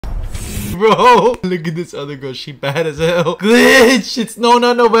Bro, look at this other girl. She bad as hell. Glitch! It's no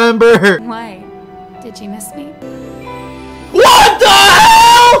November. Why? Did you miss me? What the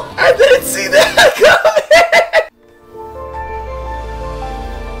hell? I didn't see that coming.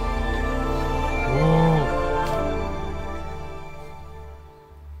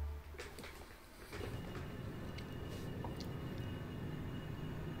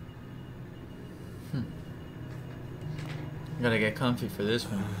 Gotta get comfy for this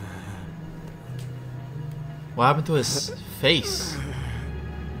one. What happened to his face?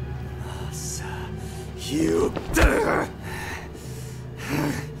 You.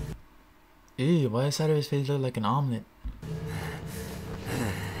 Ew, why does the side of his face look like an omelet?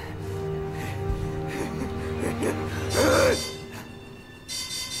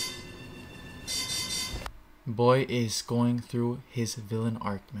 Boy is going through his villain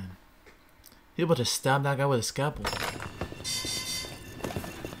arc, man. He's about to stab that guy with a scalpel.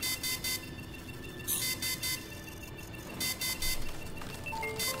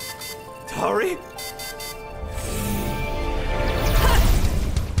 Tori?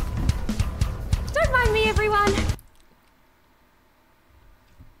 Don't mind me, everyone.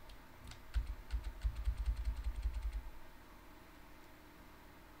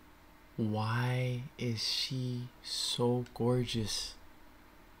 Why is she so gorgeous?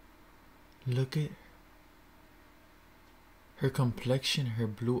 Look at her complexion, her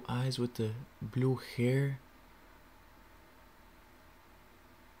blue eyes with the blue hair.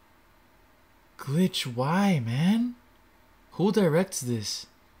 Glitch, why, man? Who directs this?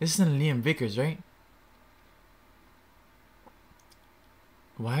 This isn't Liam Vickers, right?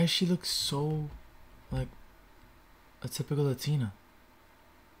 Why does she look so like a typical Latina?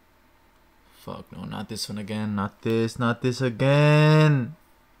 Fuck, no, not this one again. Not this again.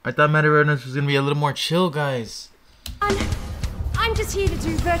 I thought Metaverse was gonna be a little more chill, guys. I'm just here to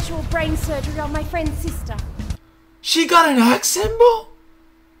do virtual brain surgery on my friend's sister. She got an accent, bro?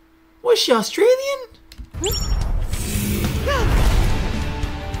 Was she Australian?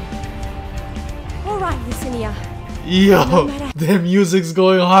 Alright, listen here. Yo, the music's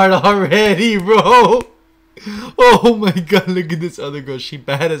going hard already, bro. Oh my god, look at this other girl. She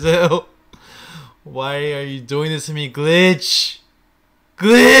bad as hell. Why are you doing this to me, Glitch?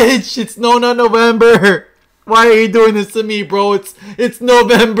 Glitch! It's no November. Why are you doing this to me, bro? It's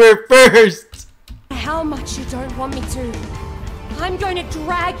November 1st. How much you don't want me to. I'm going to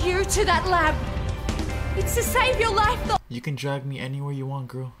drag you to that lab. It's to save your life, though. You can drag me anywhere you want,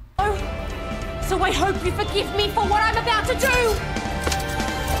 girl. So I hope you forgive me for what I'm about to do.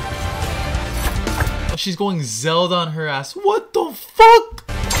 Oh, she's going Zelda on her ass. What the fuck?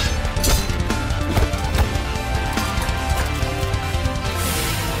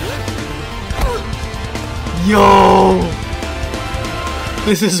 Yo!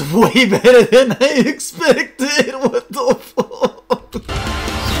 This is way better than I expected. What the fuck?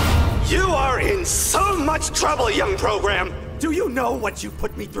 You are in so much trouble, young program. Do you know what you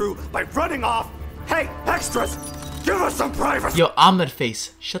put me through by running off? Hey, extras, give us some privacy. Yo, omelet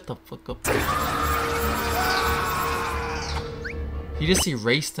face. Shut the fuck up. He just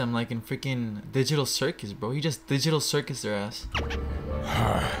erased them like in freaking Digital Circus, bro. He just Digital Circus their ass.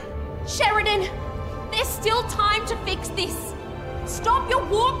 Sheridan, there's still time to fix this. Stop your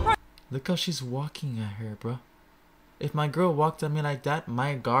walk. Look how she's walking at her, bro. If my girl walked at me like that,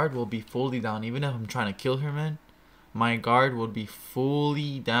 my guard will be fully down. Even if I'm trying to kill her, man, my guard will be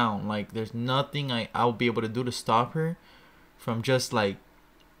fully down. Like, there's nothing I'll be able to do to stop her from just, like,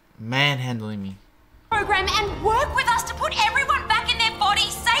 manhandling me. Program and work with us to put everyone back in their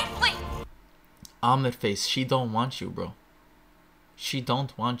bodies safely. Omelet face, she don't want you, bro. She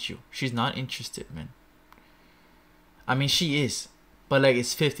don't want you. She's not interested, man. I mean, she is. But, like,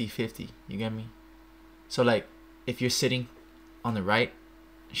 it's 50-50. You get me? So, like, if you're sitting on the right,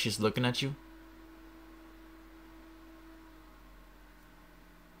 she's looking at you.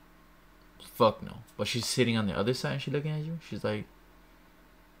 Fuck no. But she's sitting on the other side and she's looking at you. She's like,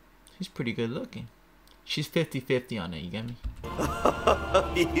 she's pretty good looking. She's 50-50 on it, you get me?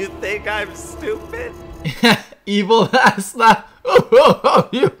 You think I'm stupid? Evil ass laugh. Oh,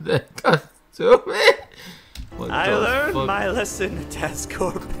 you think I'm stupid? I learned my lesson at Task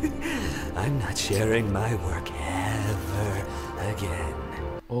Corp. I'm not sharing my work ever again.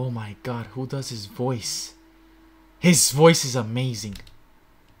 Oh my god, who does his voice? His voice is amazing.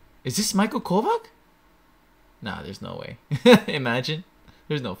 Is this Michael Kovac? Nah, there's no way. Imagine.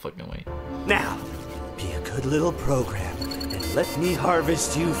 There's no fucking way. Now, be a good little program and let me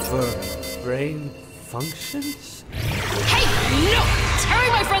harvest you for brain functions? Hey, no!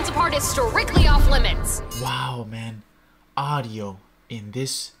 Tearing my friends apart is strictly off limits. Wow, man. Audio in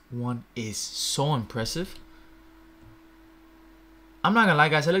this one is so impressive. I'm not gonna lie,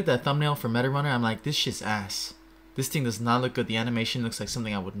 guys. I looked at the thumbnail for Meta Runner. I'm like, this shit's ass. This thing does not look good. The animation looks like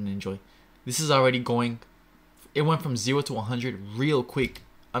something I wouldn't enjoy. This is already going. It went from 0 to 100 real quick.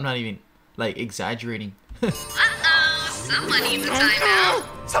 I'm not even like exaggerating. Someone needs a timeout.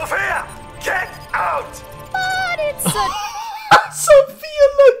 Sophia, get out! But it's a... Sophia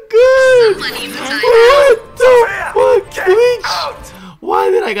look good. Someone needs a timeout. What the Sophia, fuck, get bitch? out!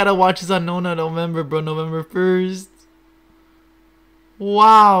 Why did I gotta watch this on November, bro? November 1st.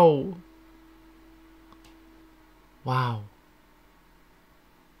 Wow. Wow.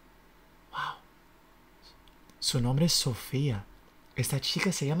 Wow. Su nombre es Sofía. Esta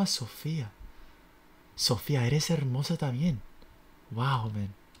chica se llama Sofía. Sofía, eres hermosa también. Wow,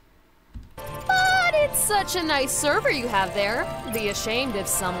 man. But it's such a nice server you have there. Be ashamed if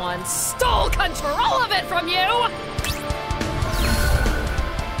someone stole control of it from you!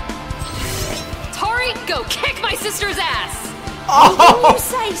 Tori, go kick my sister's ass! Oh! What do you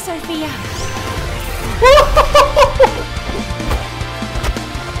say, Sophia?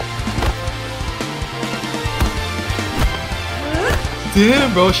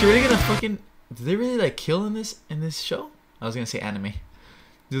 Damn, bro, she really gonna fucking... Do they really like kill in this show? I was gonna say anime.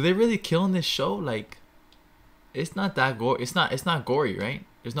 Do they really kill in this show? Like, it's not that gory. It's not gory, right?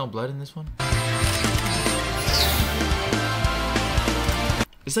 There's no blood in this one.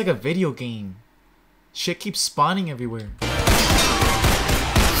 It's like a video game. Shit keeps spawning everywhere.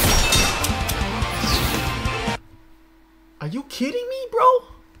 Are you kidding me, bro?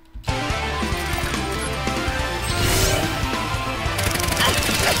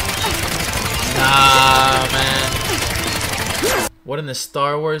 Nah, man. What in the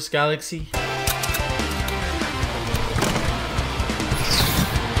Star Wars galaxy?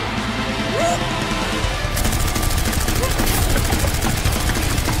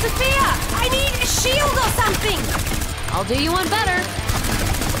 Sophia, I need a shield or something! I'll do you one better.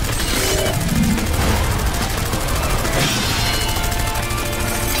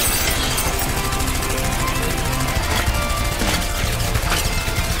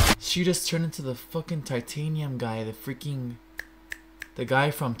 She just turned into the fucking titanium guy, the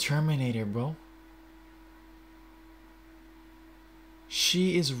guy from Terminator, bro.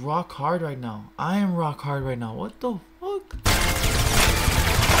 She is rock hard right now. I am rock hard right now. What the fuck?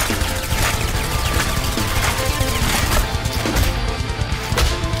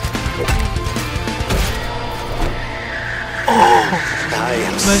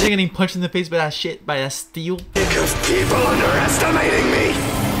 Imagine getting punched in the face by that shit, by that steel. Sick of people underestimating me.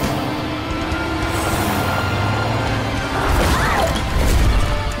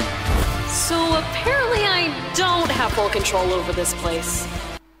 So apparently I don't have full control over this place.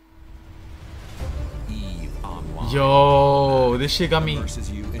 Yo, this shit got me.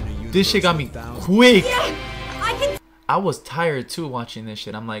 This shit got me quick. I was tired too watching this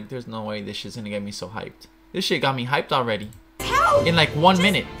shit. I'm like, there's no way this shit's gonna get me so hyped. This shit got me hyped already. In like 1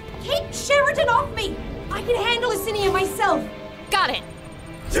 minute. Keep Sheridan off me! I can handle Asinia myself. Got it.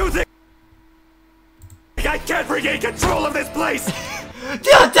 You think I can't regain control of this place? Do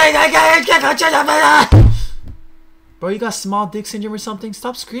you think I can get control of it? Bro, you got small dick syndrome or something?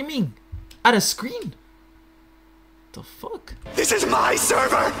 Stop screaming at a screen. The fuck? This is my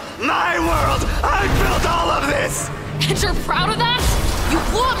server, my world. I built all of this. And you're proud of that? You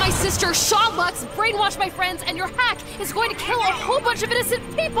blew up my sister, shot Lux, brainwashed my friends, and your hack is going to kill a whole bunch of innocent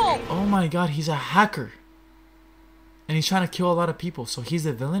people! Oh my god, he's a hacker. And he's trying to kill a lot of people, so he's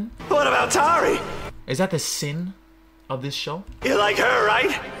the villain? What about Tari? Is that the sin of this show? You like her,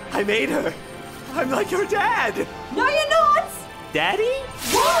 right? I made her. I'm like your dad. No, you're not! Daddy?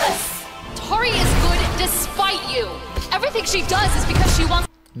 Yes! Tori is good despite you. Everything she does is because she wants...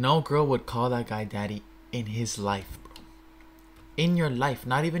 No girl would call that guy daddy in his life, bro. In your life.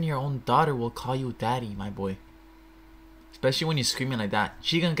 Not even your own daughter will call you daddy, my boy. Especially when you're screaming like that.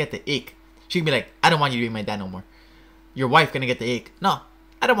 She gonna get the ick. She can be like, I don't want you to be my dad no more. Your wife gonna get the ick. No,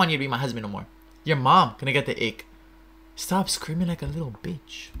 I don't want you to be my husband no more. Your mom gonna get the ick. Stop screaming like a little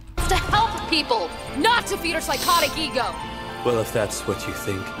bitch. to help people, not to feed her psychotic ego. Well, if that's what you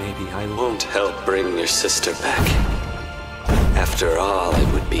think, maybe I Won't help bring your sister back. After all,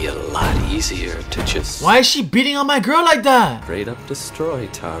 it would be a lot easier to just Why is she beating on my girl like that? straight up destroy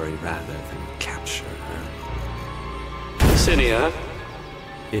Tari rather than capture her. Cinia,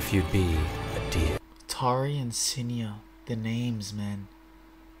 If you'd be a dear. Tari and Cinia. The names, man.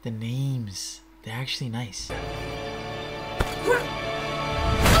 The names. They're actually nice.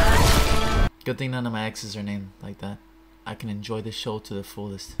 Good thing none of my exes are named like that. I can enjoy the show to the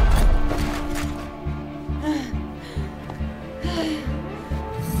fullest.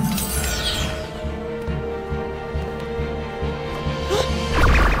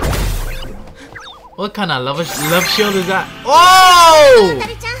 What kind of love shield is that? Oh!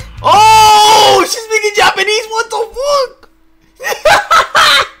 Oh! She's speaking Japanese. What the fuck?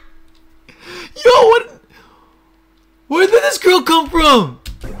 Yo, what? Where did this girl come from?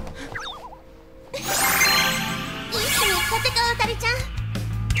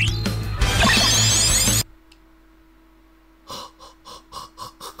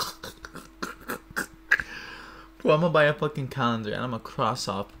 Bro, I'm gonna buy a fucking calendar and I'm gonna cross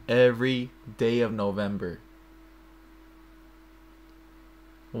off every day of November.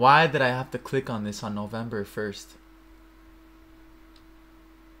 Why did I have to click on this on November 1st?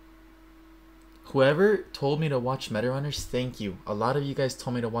 Whoever told me to watch Meta Runners, thank you. A lot of you guys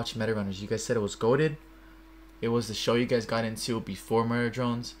told me to watch Meta Runners. You guys said it was goated. It was the show you guys got into before Murder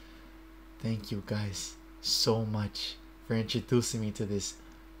Drones. Thank you guys so much for introducing me to this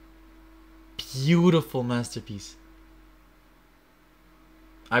beautiful masterpiece.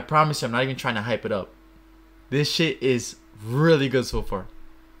 I promise you, I'm not even trying to hype it up. This shit is really good so far.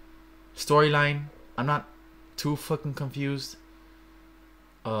 Storyline, I'm not too fucking confused.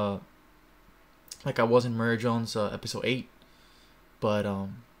 Like I was in Murder Jones episode 8. But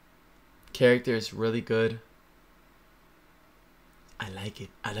character is really good. I like it.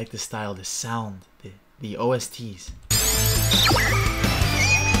 I like the style, the sound, the OSTs.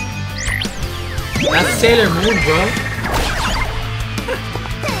 That's Sailor Moon, bro.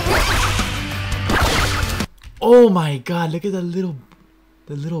 Oh my god, look at the little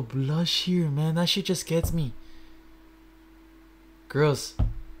blush here, man. That shit just gets me. Girls,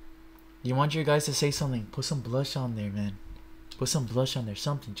 you want your guys to say something? Put some blush on there, man. Put some blush on there.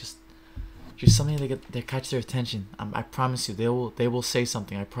 Something, just something that catch their attention. I promise you, they will say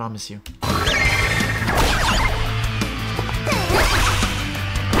something. I promise you.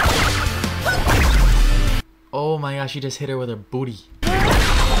 Oh my gosh, she just hit her with her booty.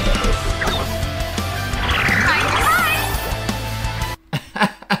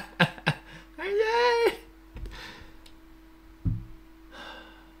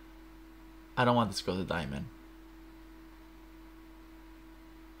 I don't want this girl to die, man.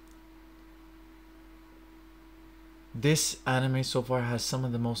 This anime so far has some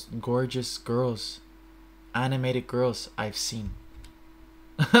of the most gorgeous girls, animated girls I've seen.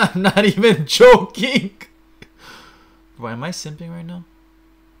 I'm not even joking. Bro, am I simping right now?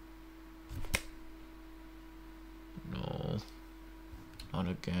 No. Not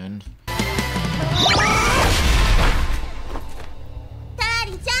again.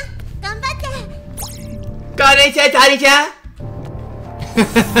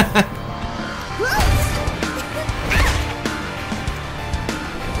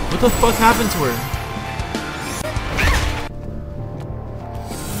 What the fuck happened to her?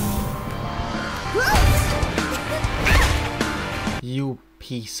 You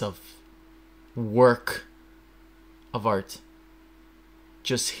piece of work of art.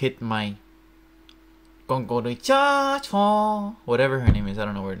 Just hit my whatever her name is. I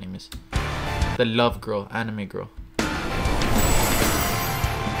don't know what her name is. The love girl, anime girl.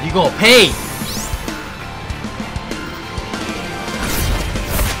 You gonna pay?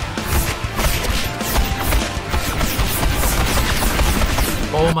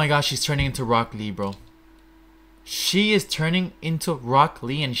 Oh my gosh, she's turning into Rock Lee, bro. She is turning into Rock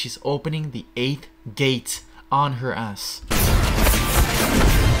Lee and she's opening the 8th gate on her ass.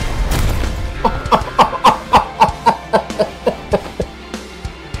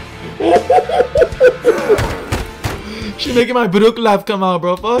 She's making my Brook laugh come out,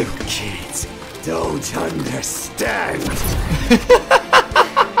 bro. Fuck. You kids don't understand.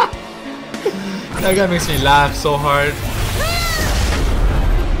 That guy makes me laugh so hard.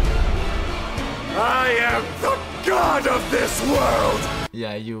 I am the god of this world.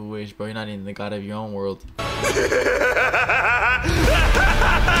 Yeah, you wish, bro. You're not even the god of your own world.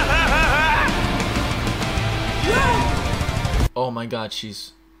 Oh my god,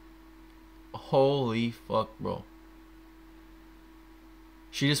 she's... Holy fuck, bro.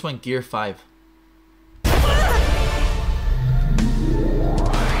 She just went gear 5.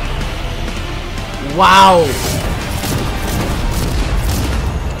 Wow!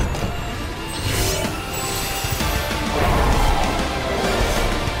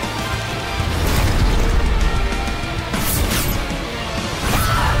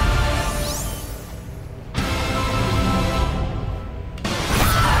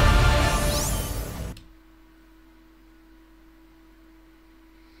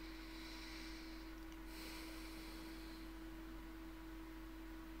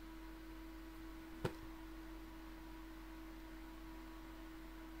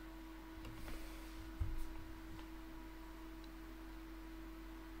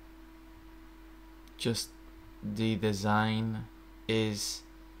 just the design is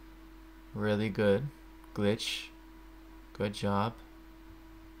really good. Glitch, good job.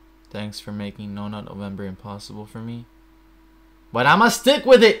 Thanks for making No Nut November impossible for me. But I'ma stick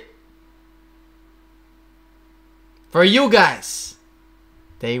with it for you guys.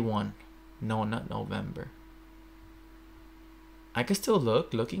 Day 1, No Nut November. I can still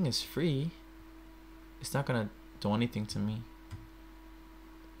look. Looking is free. It's not gonna do anything to me,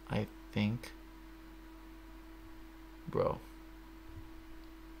 I think. Bro.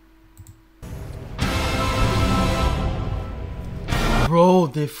 Bro,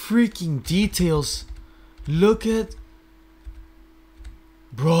 the freaking details. Look at...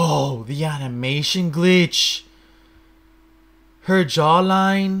 Bro, the animation glitch. Her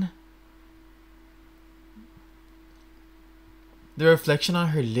jawline. The reflection on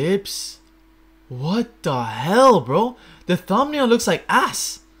her lips. What the hell, bro? The thumbnail looks like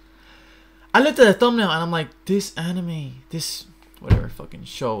ass. I looked at the thumbnail and I'm like, this anime, this whatever fucking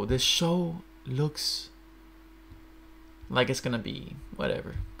show, this show looks like it's gonna be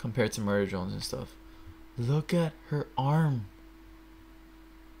whatever compared to Murder Jones and stuff. Look at her arm.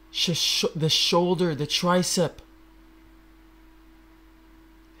 The shoulder, the tricep.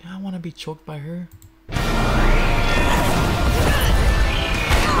 Yeah, I want to be choked by her.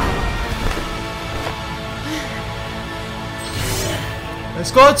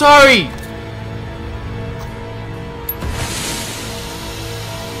 Let's go, Atari!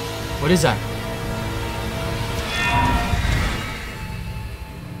 What is that?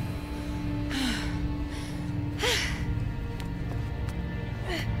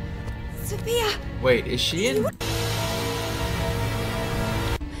 Sophia! Wait, is she in?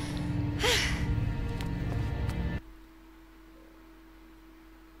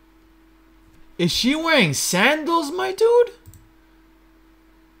 Is she wearing sandals, my dude?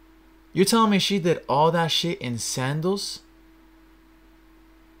 You telling me she did all that shit in sandals?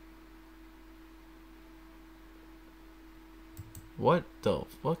 What the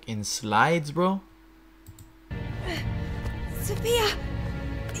fuck? In slides, bro? Sophia!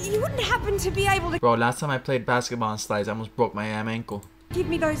 You wouldn't happen to be able to Bro, last time I played basketball on slides, I almost broke my damn ankle. give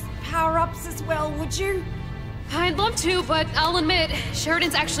me those power-ups as well, would you? I'd love to, but I'll admit,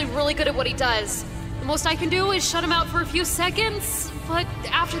 Sheridan's actually really good at what he does. The most I can do is shut him out for a few seconds, but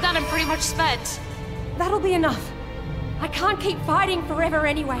after that I'm pretty much spent. That'll be enough. I can't keep fighting forever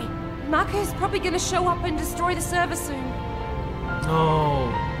anyway. Marco's probably gonna show up and destroy the server soon.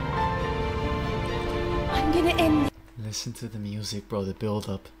 No. I'm gonna end. Listen to the music, bro, the build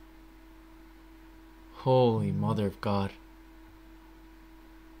up. Holy mother of God.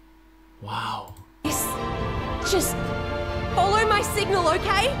 Wow. Just follow my signal,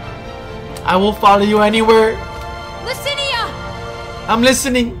 okay? I will follow you anywhere. Licinia! I'm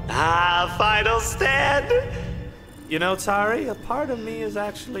listening. Final stand. You know, Tari, a part of me is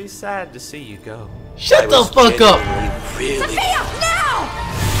actually sad to see you go. Shut the fuck up. Really? Sophia, now!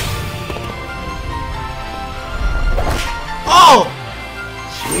 Oh!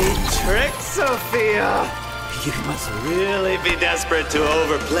 Cheap trick, Sophia. You must really be desperate to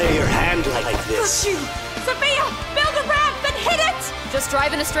overplay your hand like this. Got you! Sophia, build a ramp and hit it! Just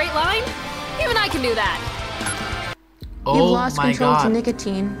drive in a straight line? Even I can do that. Oh You've lost my control God. to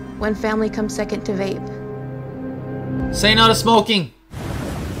nicotine when family comes second to vape. Say no to smoking.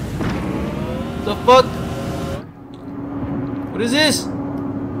 The fuck? What is this?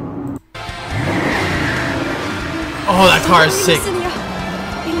 Oh, that car is sick. Licinia,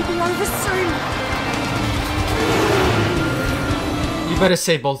 it'll be over soon. You better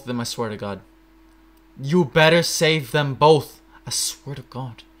save both of them, I swear to God. You better save them both. I swear to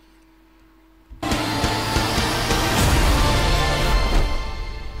God.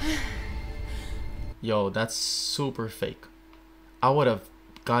 Yo, that's super fake. I would have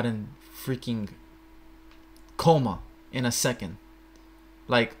gotten freaking coma in a second.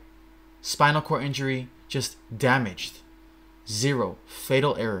 Like, spinal cord injury, just damaged. 0.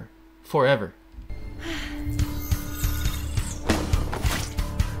 Fatal error. Forever.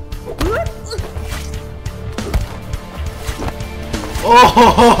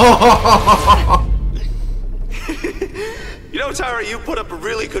 Oh! You know, Tara, you put up a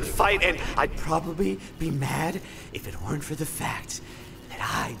really good fight, and I'd probably be mad if it weren't for the fact that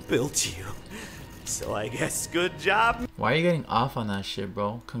I built you. So I guess good job. Why are you getting off on that shit,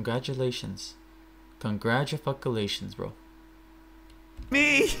 bro? Congratulations. Congratulations, bro.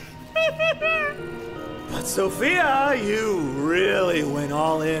 Me. But Sophia, you really went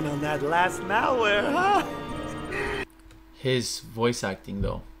all in on that last malware, huh? His voice acting,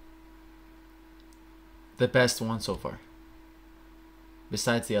 though. The best one so far.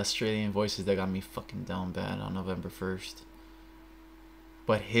 Besides the Australian voices that got me fucking down bad on November 1st.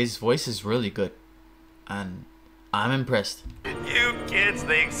 But his voice is really good. And I'm impressed. You kids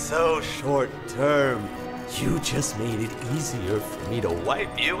think so short term. You just made it easier for me to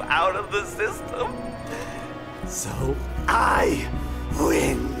wipe you out of the system. So I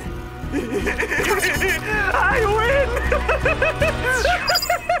win. I win!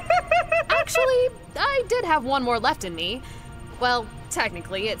 Actually, I did have one more left in me. Well,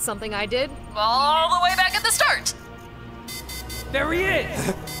 technically, it's something I did all the way back at the start. There he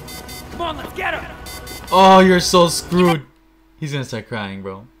is! Come on, let's get him! Oh, you're so screwed. He's gonna start crying,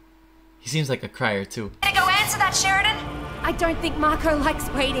 bro. He seems like a crier, too. Gonna go answer that, Sheridan? I don't think Marco likes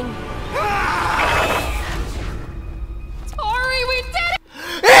waiting. Tori, we did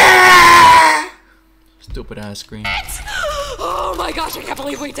it! Stupid ass scream. Oh my gosh, I can't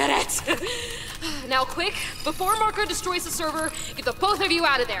believe we did it! Now quick, before Marco destroys the server, get the both of you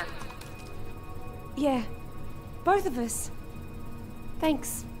out of there. Yeah, both of us.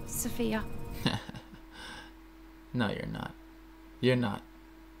 Thanks, Sophia. No, you're not. You're not.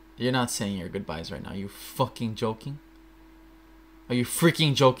 You're not saying your goodbyes right now. You fucking joking? Are you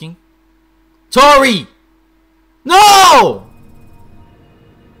freaking joking? Tori! No!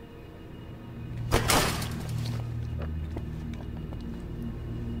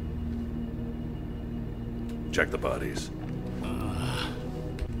 Check the bodies.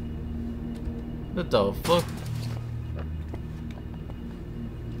 What the fuck?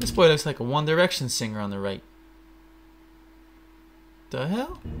 This boy looks like a One Direction singer on the right. The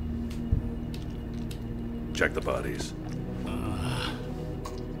hell? Check the bodies.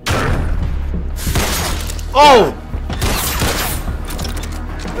 Oh!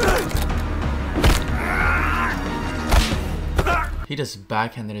 He just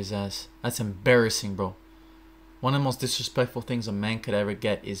backhanded his ass. That's embarrassing, bro. One of the most disrespectful things a man could ever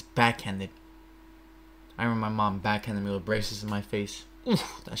get is backhanded. I remember my mom backhanded me with braces in my face.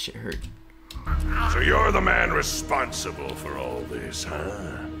 Oof, that shit hurt. So you're the man responsible for all this,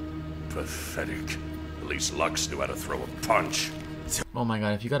 huh? Pathetic. At least Lux knew how to throw a punch. Oh my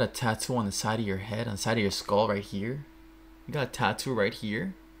god, if you got a tattoo on the side of your head, on the side of your skull right here. You got a tattoo right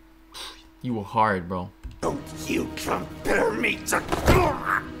here. You were hard, bro. Don't you compare me to...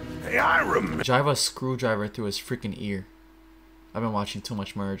 Hey, I remember Drive a screwdriver through his freaking ear. I've been watching too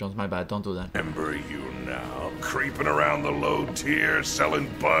much Murder Jones. My bad. Don't do that. you now, creeping around the low tier, selling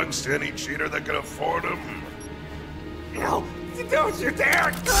bugs to any cheater that can afford them. No, don't you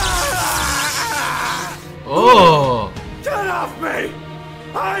dare! Oh! Get off me!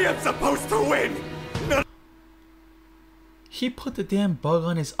 I am supposed to win! No. He put the damn bug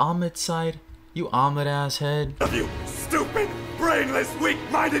on his omelet side. You omelet ass head. You stupid, brainless,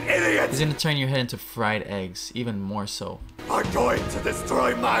 weak-minded idiots! He's gonna turn your head into fried eggs, even more so. Are going to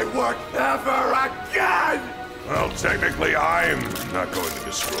destroy my work ever again! Well, technically, I'm not going to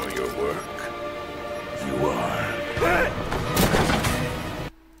destroy your work. You are.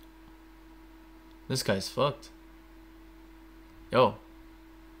 This guy's fucked. Yo.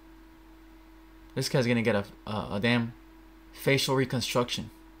 This guy's gonna get a damn facial reconstruction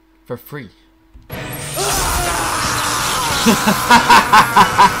for free.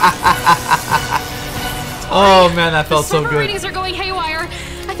 Oh man, that felt so The server good. readings are going haywire.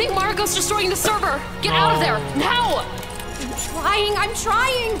 I think Marco's destroying the server. Get out of there now! I'm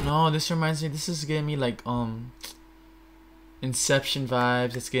trying! No, this reminds me. This is giving me like Inception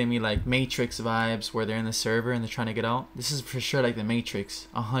vibes. It's giving me like Matrix vibes, where they're in the server and they're trying to get out. This is for sure like the Matrix,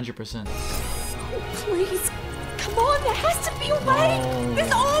 100%. Oh, please, come on, there has to be a way! No.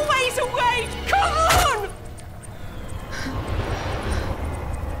 There's always a way! Come on!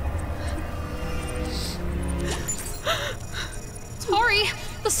 Tori,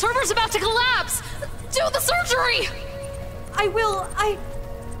 the server's about to collapse! Do the surgery! I will,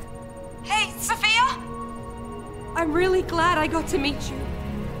 Hey, Sophia? I'm really glad I got to meet you.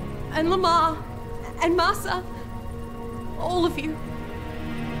 And Lamar. And Masa. All of you.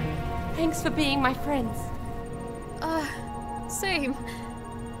 Thanks for being my friends. Same.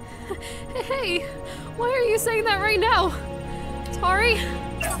 Hey, why are you saying that right now? Tori?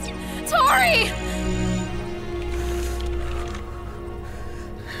 Tori!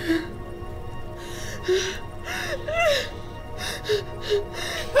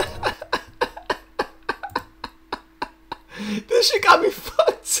 This shit got me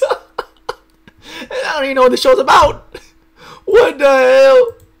fucked up. And I don't even know what the show's about. What the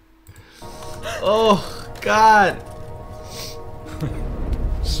hell? Oh, God.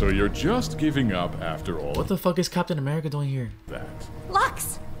 So you're just giving up after all What the fuck is Captain America doing here? that?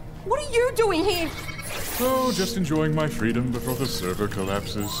 Lux, what are you doing here? So, just enjoying my freedom before the server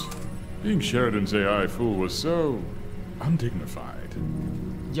collapses. Being Sheridan's AI fool was so undignified.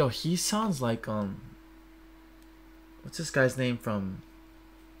 Yo, he sounds like what's this guy's name from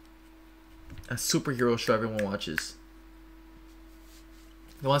a superhero show everyone watches?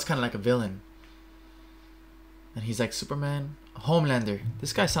 The one's kind of like a villain, and he's like Superman, Homelander.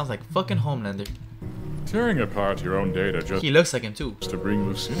 This guy sounds like fucking Homelander. Tearing apart your own data just He looks like him too. to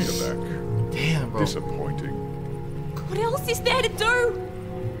bring Lucinia back. Damn, bro. Disappointing. What else is there to do?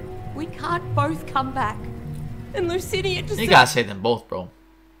 We can't both come back. And Lucinia just... You gotta say them both, bro.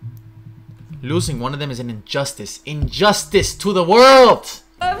 Losing one of them is an injustice. Injustice to the world!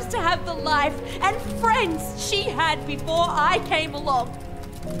 deserves to have the life and friends she had before I came along.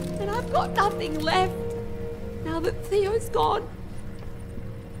 And I've got nothing left now that Theo's gone.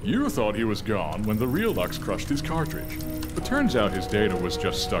 You thought he was gone when the real Lux crushed his cartridge. But turns out his data was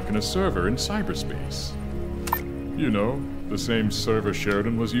just stuck in a server in cyberspace. You know, the same server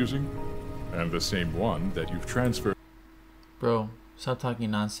Sheridan was using, and the same one that you've transferred. Bro, stop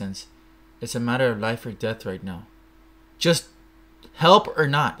talking nonsense. It's a matter of life or death right now. Just help or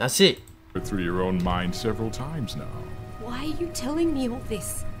not, that's it. Through your own mind several times now. Why are you telling me all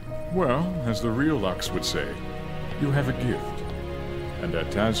this? Well, as the real Lux would say, you have a gift. And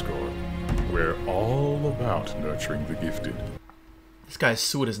at Tazgor, we're all about nurturing the gifted. This guy's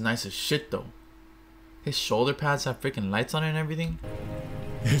suit is nice as shit though. His shoulder pads have freaking lights on it and everything.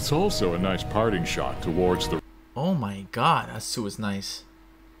 It's also a nice parting shot towards the... Oh my god, that suit is nice.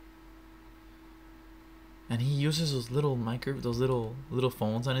 And he uses those little little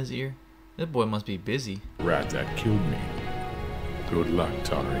phones on his ear. That boy must be busy. Rat that killed me. Good luck,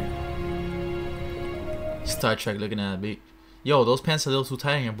 Tari. Star Trek looking at a beat. Yo, those pants are a little too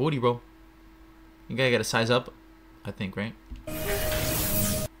tight on your booty, bro. You gotta get a size up, I think, right?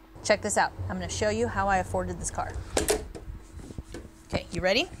 Check this out. I'm gonna show you how I afforded this car. Okay, you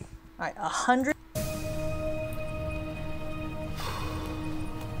ready? All right, 100.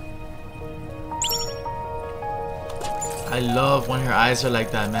 I love when her eyes are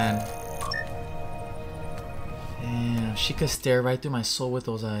like that, man. Damn, she could stare right through my soul with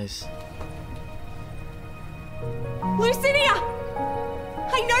those eyes. Lucinia!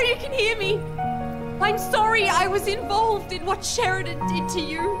 I know you can hear me. I'm sorry I was involved in what Sheridan did to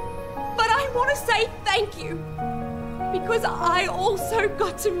you. But I want to say thank you. Because I also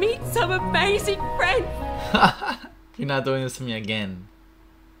got to meet some amazing friends. You're not doing this to me again.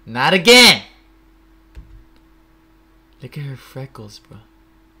 Not again! Look at her freckles, bro.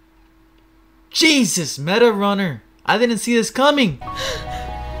 Jesus, Meta Runner. I didn't see this coming.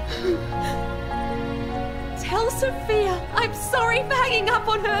 Tell Sophia I'm sorry for hanging up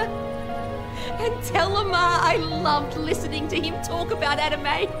on her. And tell Lamar I loved listening to him talk about anime.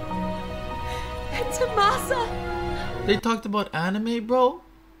 And to Masa. They talked about anime, bro?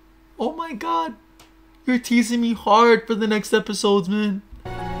 Oh my god. You're teasing me hard for the next episodes, man.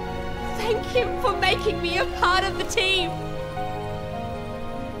 Thank him for making me a part of the team.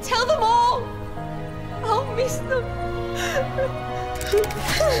 Tell them all. I'll miss them.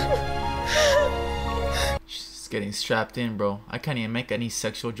 She's getting strapped in, bro. I can't even make any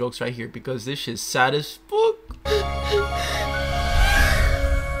sexual jokes right here because this shit's sad as fuck.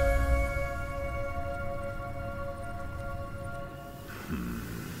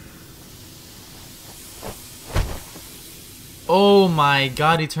 Oh my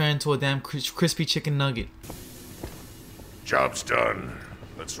god, he turned into a damn crispy chicken nugget. Job's done.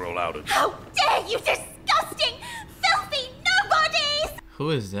 Let's roll out of How dare you disgusting, filthy nobodies!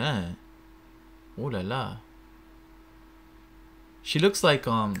 Who is that? Oh la la. She looks like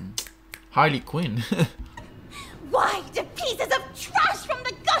Harley Quinn. Why do pieces of trash from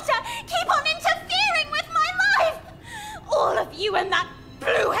the gutter keep on interfering with my life? All of you and that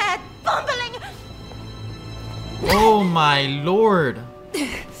blue-haired bumbling... Oh my lord.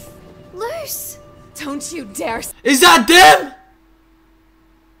 Luce, don't you dare... Is that them?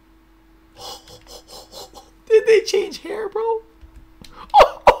 Did they change hair, bro?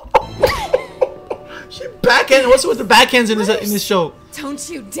 She backhand. What's with the backhands in this show? Don't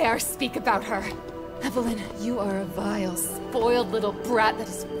you dare speak about her. Evelyn, you are a vile, spoiled little brat that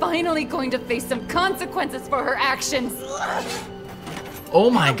is finally going to face some consequences for her actions.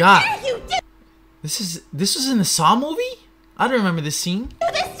 Oh my god. This was in the Saw movie? I don't remember this scene. Do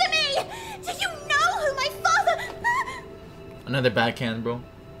this to me! Do you know who my father... Another backhand, bro.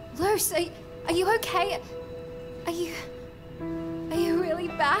 Luce, are you okay? Are you really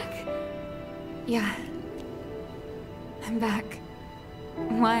back? Yeah. I'm back.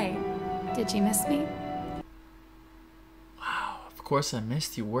 Why? Did you miss me? Wow, of course I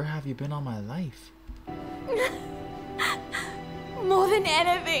missed you. Where have you been all my life? More than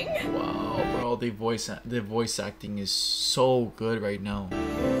anything. Wow, bro, the voice acting is so good right now.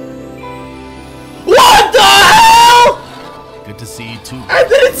 What the hell? Good to see you too. I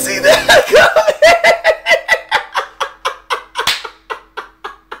didn't see that coming.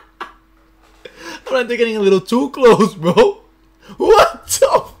 I think they're getting a little too close, bro. What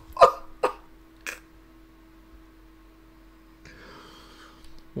the fuck?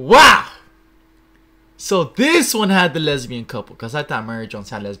 Wow. So this one had the lesbian couple, because I thought Mary Jones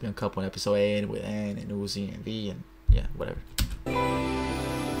had lesbian couple in episode 8 with Ann and Uzi and V and yeah, whatever.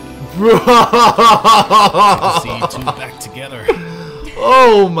 Bro! Good to see you two back together.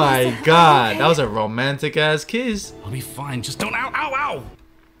 Oh my god, that was a romantic ass kiss. I'll be fine, just don't ow.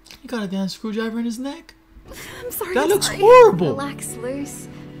 He got a damn screwdriver in his neck. I'm sorry. That looks horrible. Relax, Luce.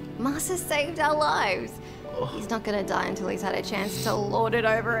 Massa saved our lives. He's not gonna die until he's had a chance to lord it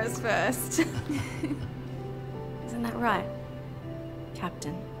over us first. Isn't that right,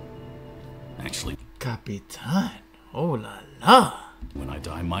 Captain? Actually, Capitan. Oh la la. When I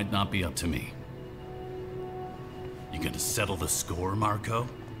die, might not be up to me. You gonna settle the score, Marco?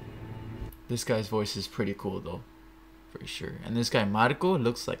 This guy's voice is pretty cool though. For sure. And this guy Marco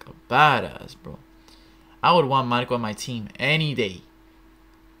looks like a badass, bro. I would want Marco on my team any day.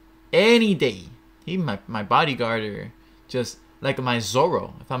 Any day. He my bodyguard, or just like my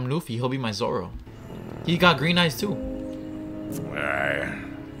Zoro. If I'm Luffy, he'll be my Zoro. He got green eyes too.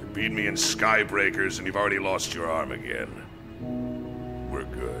 You beat me in Skybreakers and you've already lost your arm again. We're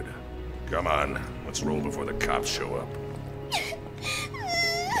good. Come on, let's roll before the cops show up.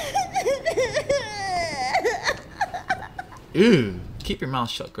 Ew. Keep your mouth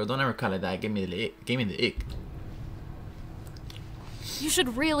shut, girl. Don't ever call it that. Give me the ick. Give me the ick. You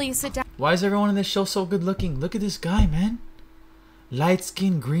should really sit down. Why is everyone in this show so good looking? Look at this guy, man. Light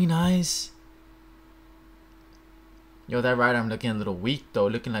skin, green eyes. Yo, that right arm looking a little weak though.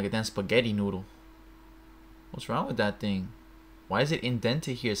 Looking like a damn spaghetti noodle. What's wrong with that thing? Why is it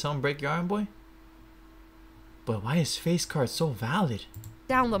indented here? Someone break your arm, boy? But why is face card so valid?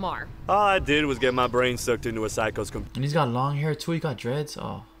 Down, Lamar. All I did was get my brain sucked into a psycho's computer. And he's got long hair too. He got dreads.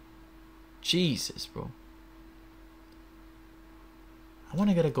 Oh, Jesus, bro. I want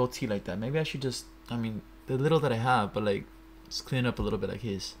to get a goatee like that. Maybe I should just, I mean, the little that I have, but like, just clean up a little bit like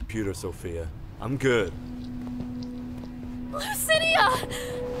his. Computer, Sophia. I'm good. Lucidia!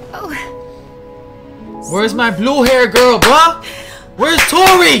 Oh. Where's my blue hair girl, bruh? Where's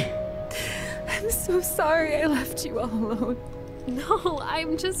Tori? I'm so sorry I left you all alone. No,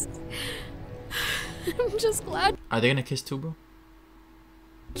 I'm just glad Are they gonna kiss too, bro?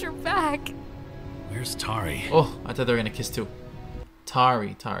 you're back. Where's Tari? Oh, I thought they were gonna kiss too.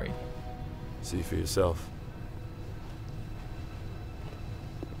 Tari. See for yourself.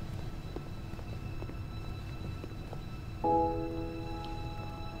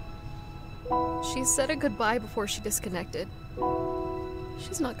 She said a goodbye before she disconnected.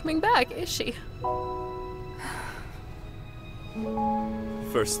 She's not coming back, is she?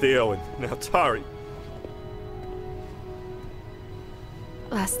 First Theo and now Tari.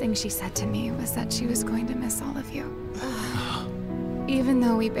 Last thing she said to me was that she was going to miss all of you. Even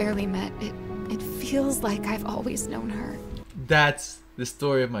though we barely met, it feels like I've always known her. That's the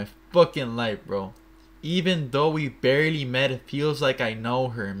story of my fucking life, bro. Even though we barely met, it feels like I know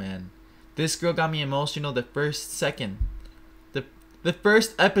her, man. This girl got me emotional the first second. The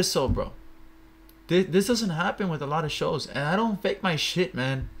first episode, bro. This doesn't happen with a lot of shows. And I don't fake my shit,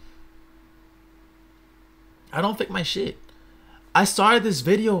 man. I don't fake my shit. I started this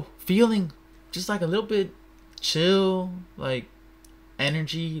video feeling just like a little bit chill. Like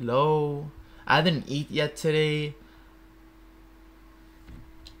energy low. I didn't eat yet today.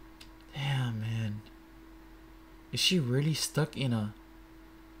 Damn, man. Is she really stuck in a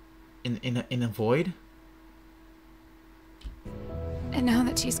void? And now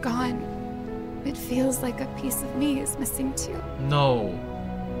that she's gone, it feels like a piece of me is missing too. No.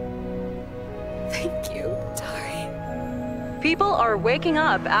 Thank you, Tari. People are waking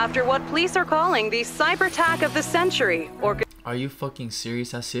up after what police are calling the cyber attack of the century, Are you fucking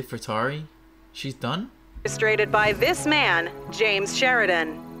serious? That's it for Tari? She's done? orchestrated by this man, James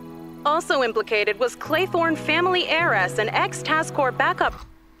Sheridan. Also implicated was Claythorne family heiress and ex-task force backup.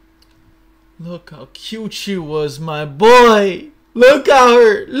 Look how cute she was, my boy. Look at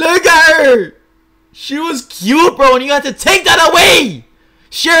her. Look at her. She was cute, bro, and you had to take that away.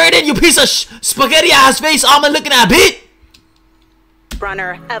 Sheridan, you piece of spaghetti ass face almond looking at bit.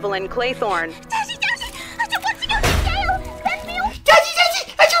 Runner Evelyn Claythorne. Daddy, I don't want to go to jail! Let me off! Daddy,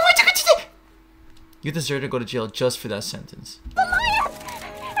 I don't want to go to jail! You deserve to go to jail just for that sentence. The liar!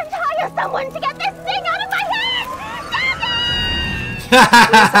 And hire someone to get this thing out of my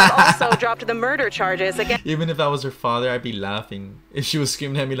Lisa also dropped the murder charges against Even if I was her father, I'd be laughing if she was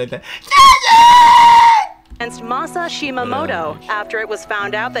screaming at me like that. Masa Shimamoto after it was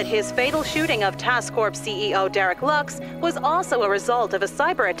found out that his fatal shooting of Task Corp CEO Derek Lux was also a result of a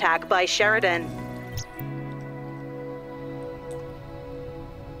cyber attack by Sheridan.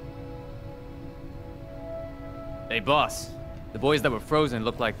 Hey, boss. The boys that were frozen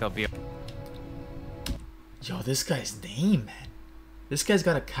look like they'll be... Yo, this guy's name, man. This guy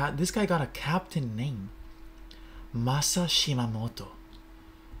got a captain name. Masa Shimamoto.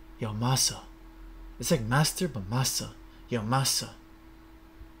 Yo, Masa. It's like master, but Masa. Yo, Masa.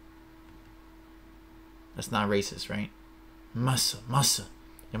 That's not racist, right? Masa.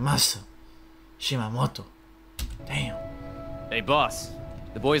 Yo, Masa. Shimamoto. Damn. Hey, boss.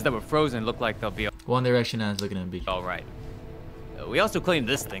 The boys that were frozen look like they'll be... One Direction is looking at me. Alright. We also cleaned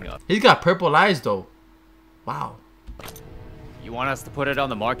this thing up. He's got purple eyes, though. Wow. You want us to put it on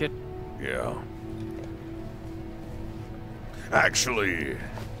the market? Yeah. Actually,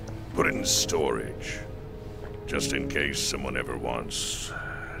 put it in storage. Just in case someone ever wants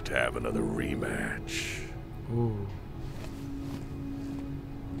to have another rematch. Ooh.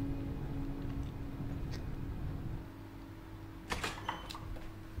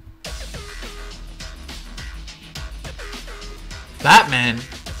 Batman?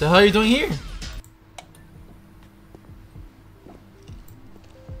 What the hell are you doing here?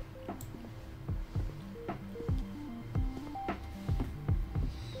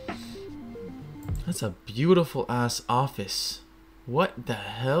 That's a beautiful ass office. What the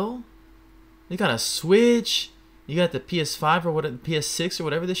hell? You got a Switch. You got the PS5 or what? PS6 or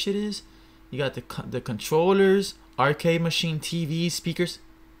whatever this shit is. You got the controllers, arcade machine, TV, speakers.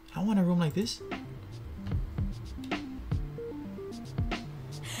 I want a room like this.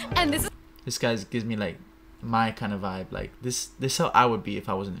 And this guy gives me like my kind of vibe. Like this how I would be if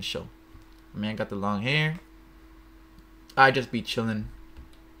I was in the show. Man got the long hair. I'd just be chilling.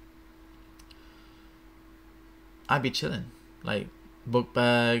 I'd be chilling. Like book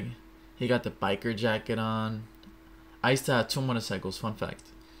bag. He got the biker jacket on. I used to have 2 motorcycles, fun fact.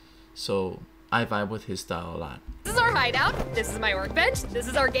 So I vibe with his style a lot. This is our hideout. This is my workbench. This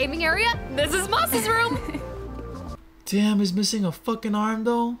is our gaming area. This is Moss's room. Damn, he's missing a fucking arm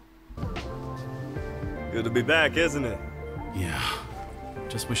though. Good to be back, isn't it? Yeah.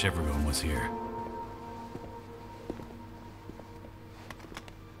 Just wish everyone was here.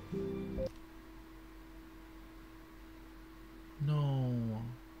 No.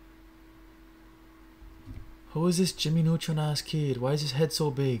 Who is this Jimmy Neutron ass kid? Why is his head so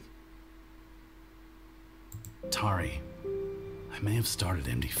big? Tari, I may have started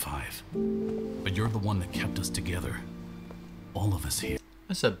MD5, but you're the one that kept us together. All of us here.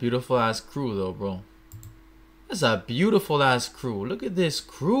 That's a beautiful ass crew though, bro. That's a beautiful ass crew. Look at this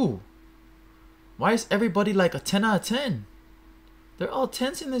crew. Why is everybody like a 10 out of 10? They're all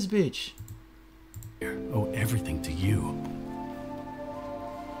 10s in this bitch. Owe everything to you.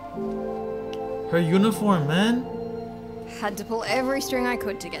 Her uniform, man. Had to pull every string I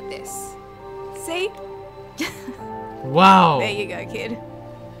could to get this. See? Wow. There you go, kid.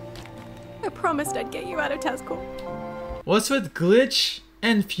 I promised I'd get you out of Task Corp. What's with glitch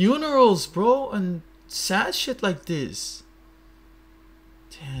and funerals, bro? And sad shit like this.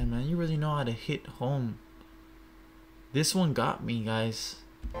 Damn, man, you really know how to hit home. This one got me, guys.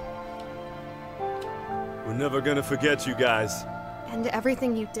 We're never gonna forget you guys. And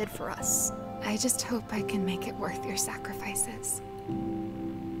everything you did for us. I just hope I can make it worth your sacrifices.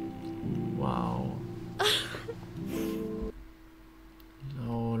 Wow.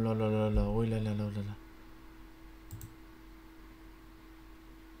 Oh, la la la la, oh, la la la la.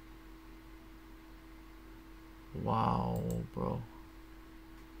 Wow, bro.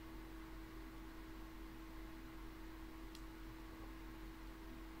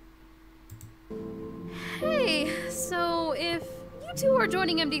 Hey, so if you two are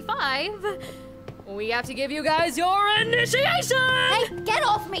joining MD5, we have to give you guys your initiation! Hey, get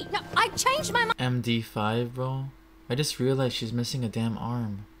off me! No, I changed my mind. MD5, bro. I just realized she's missing a damn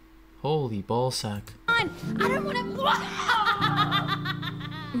arm. Holy ballsack. I don't want to.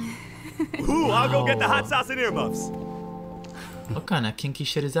 Ooh, I'll go get the hot sauce and earmuffs. What kind of kinky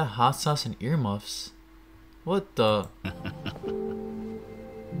shit is that? Hot sauce and earmuffs? What the?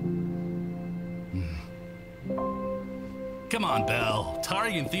 Come on, Belle.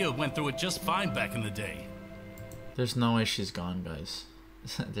 Tari and Theo went through it just fine back in the day. There's no way she's gone, guys.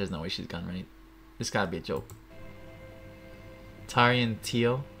 There's no way she's gone, right? This gotta be a joke. Tari and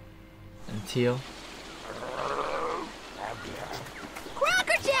Theo.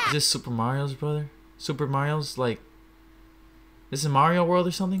 Is this Super Mario's brother? Super Mario's like This is Mario World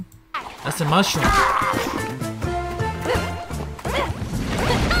or something? That's the mushroom.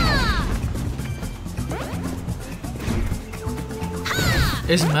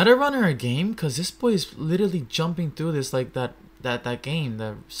 Is Meta Runner a game? Cause this boy is literally jumping through this like that game,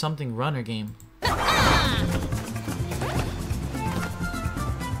 the something runner game.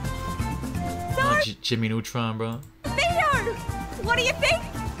 Jimmy Neutron, bro. Theo! What do you think?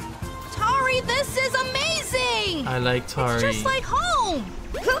 Tari, this is amazing! I like Tari. It's just like home!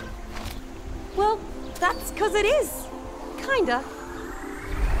 Well, that's because it is. Kinda.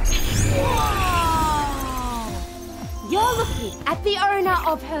 Whoa! You're looking at the owner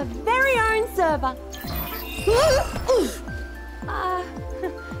of her very own server.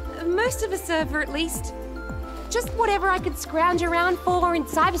 Most of a server, at least. Just whatever I could scrounge around for in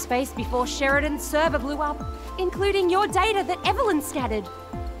cyberspace before Sheridan's server blew up, including your data that Evelyn scattered.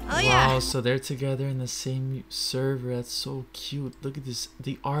 Oh yeah. Wow, so they're together in the same server. That's so cute. Look at this.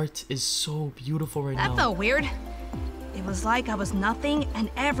 The art is so beautiful right now. That felt weird. It was like I was nothing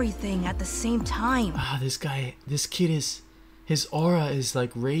and everything at the same time. Ah, this kid is, his aura is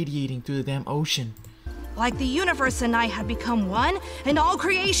like radiating through the damn ocean. Like the universe and I had become one, and all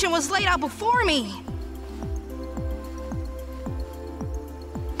creation was laid out before me.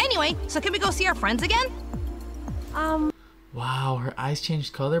 Anyway, so can we go see our friends again? Wow, her eyes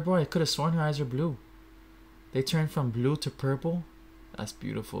changed color, bro. I could have sworn her eyes were blue. They turned from blue to purple. That's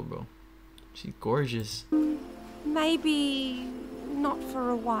beautiful, bro. She's gorgeous. Maybe not for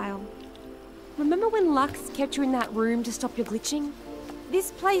a while. Remember when Lux kept you in that room to stop your glitching?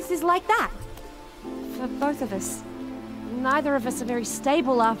 This place is like that. For both of us. Neither of us are very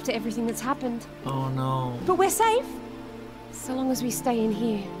stable after everything that's happened. Oh no. But we're safe. So long as we stay in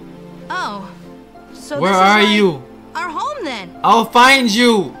here. Oh. So where this are is like you? our home then. I'll find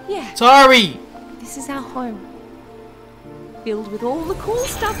you. Yeah. Tari. This is our home. Filled with all the cool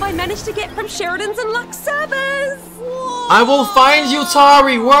stuff I managed to get from Sheridan's and Lux servers. Whoa. I will find you,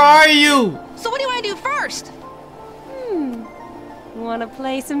 Tari. Where are you? So what do you want to do first? Wanna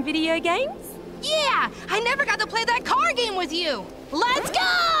play some video games? Yeah! I never got to play that car game with you! Let's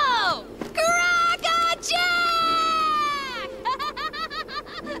go! Crackerjack!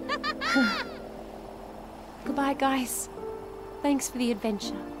 Goodbye, guys. Thanks for the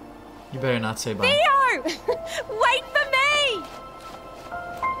adventure. You better not say bye. Theo! Wait for me!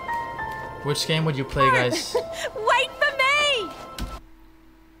 Which game would you play, guys? Wait for me!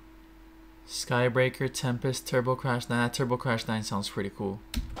 Skybreaker, Tempest, Turbo Crash 9. Turbo Crash 9 sounds pretty cool.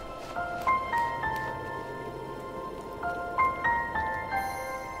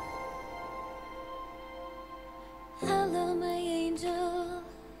 Hello, my angel.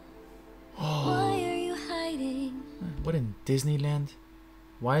 Why are you hiding? What in Disneyland?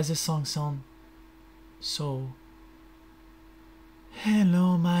 Why does this song sound so...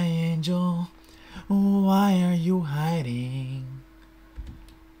 Hello, my angel. Why are you hiding?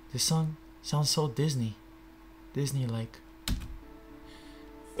 This song sounds so Disney. Disney-like.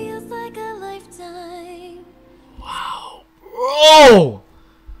 Feels like a lifetime. Wow. Bro!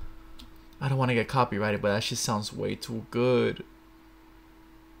 I don't want to get copyrighted, but that shit sounds way too good.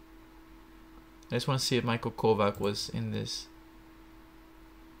 I just want to see if Michael Kovac was in this.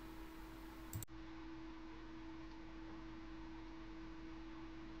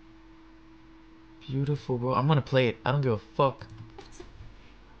 Beautiful, bro. I'm gonna play it. I don't give a fuck.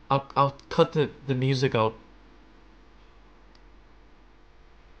 I'll cut the music out.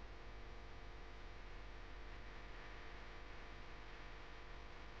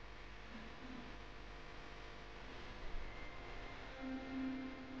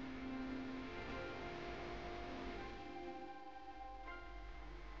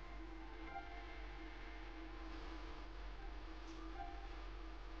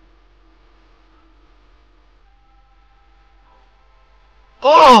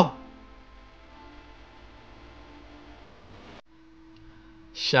 Oh!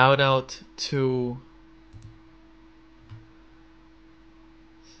 Shout out to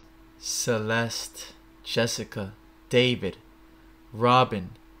Celeste, Jessica, David,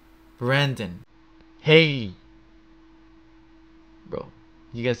 Robin, Brandon. Hey! Bro,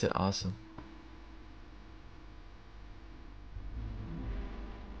 you guys did awesome.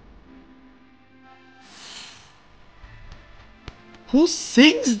 Who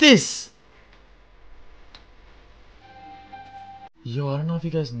sings this? Yo, I don't know if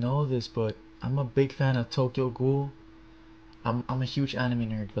you guys know this, but I'm a big fan of Tokyo Ghoul. I'm a huge anime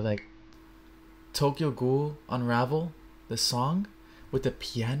nerd, but like Tokyo Ghoul Unravel, the song with the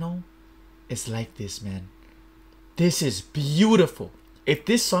piano is like this, man. This is beautiful. If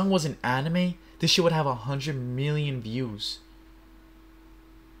this song was an anime, this shit would have 100 million views.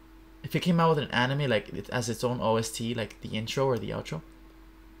 If it came out with an anime like it as its own OST, like the intro or the outro.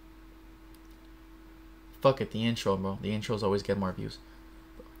 Fuck it, the intro, bro. The intros always get more views.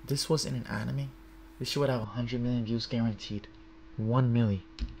 This was in an anime. This shit would have 100 million views guaranteed. 1 milli.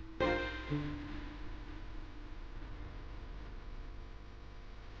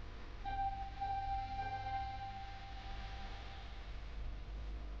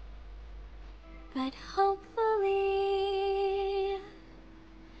 But hopefully,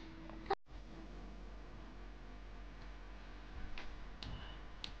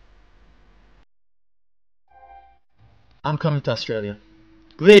 I'm coming to Australia.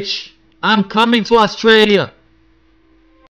 Glitch! I'm coming to Australia!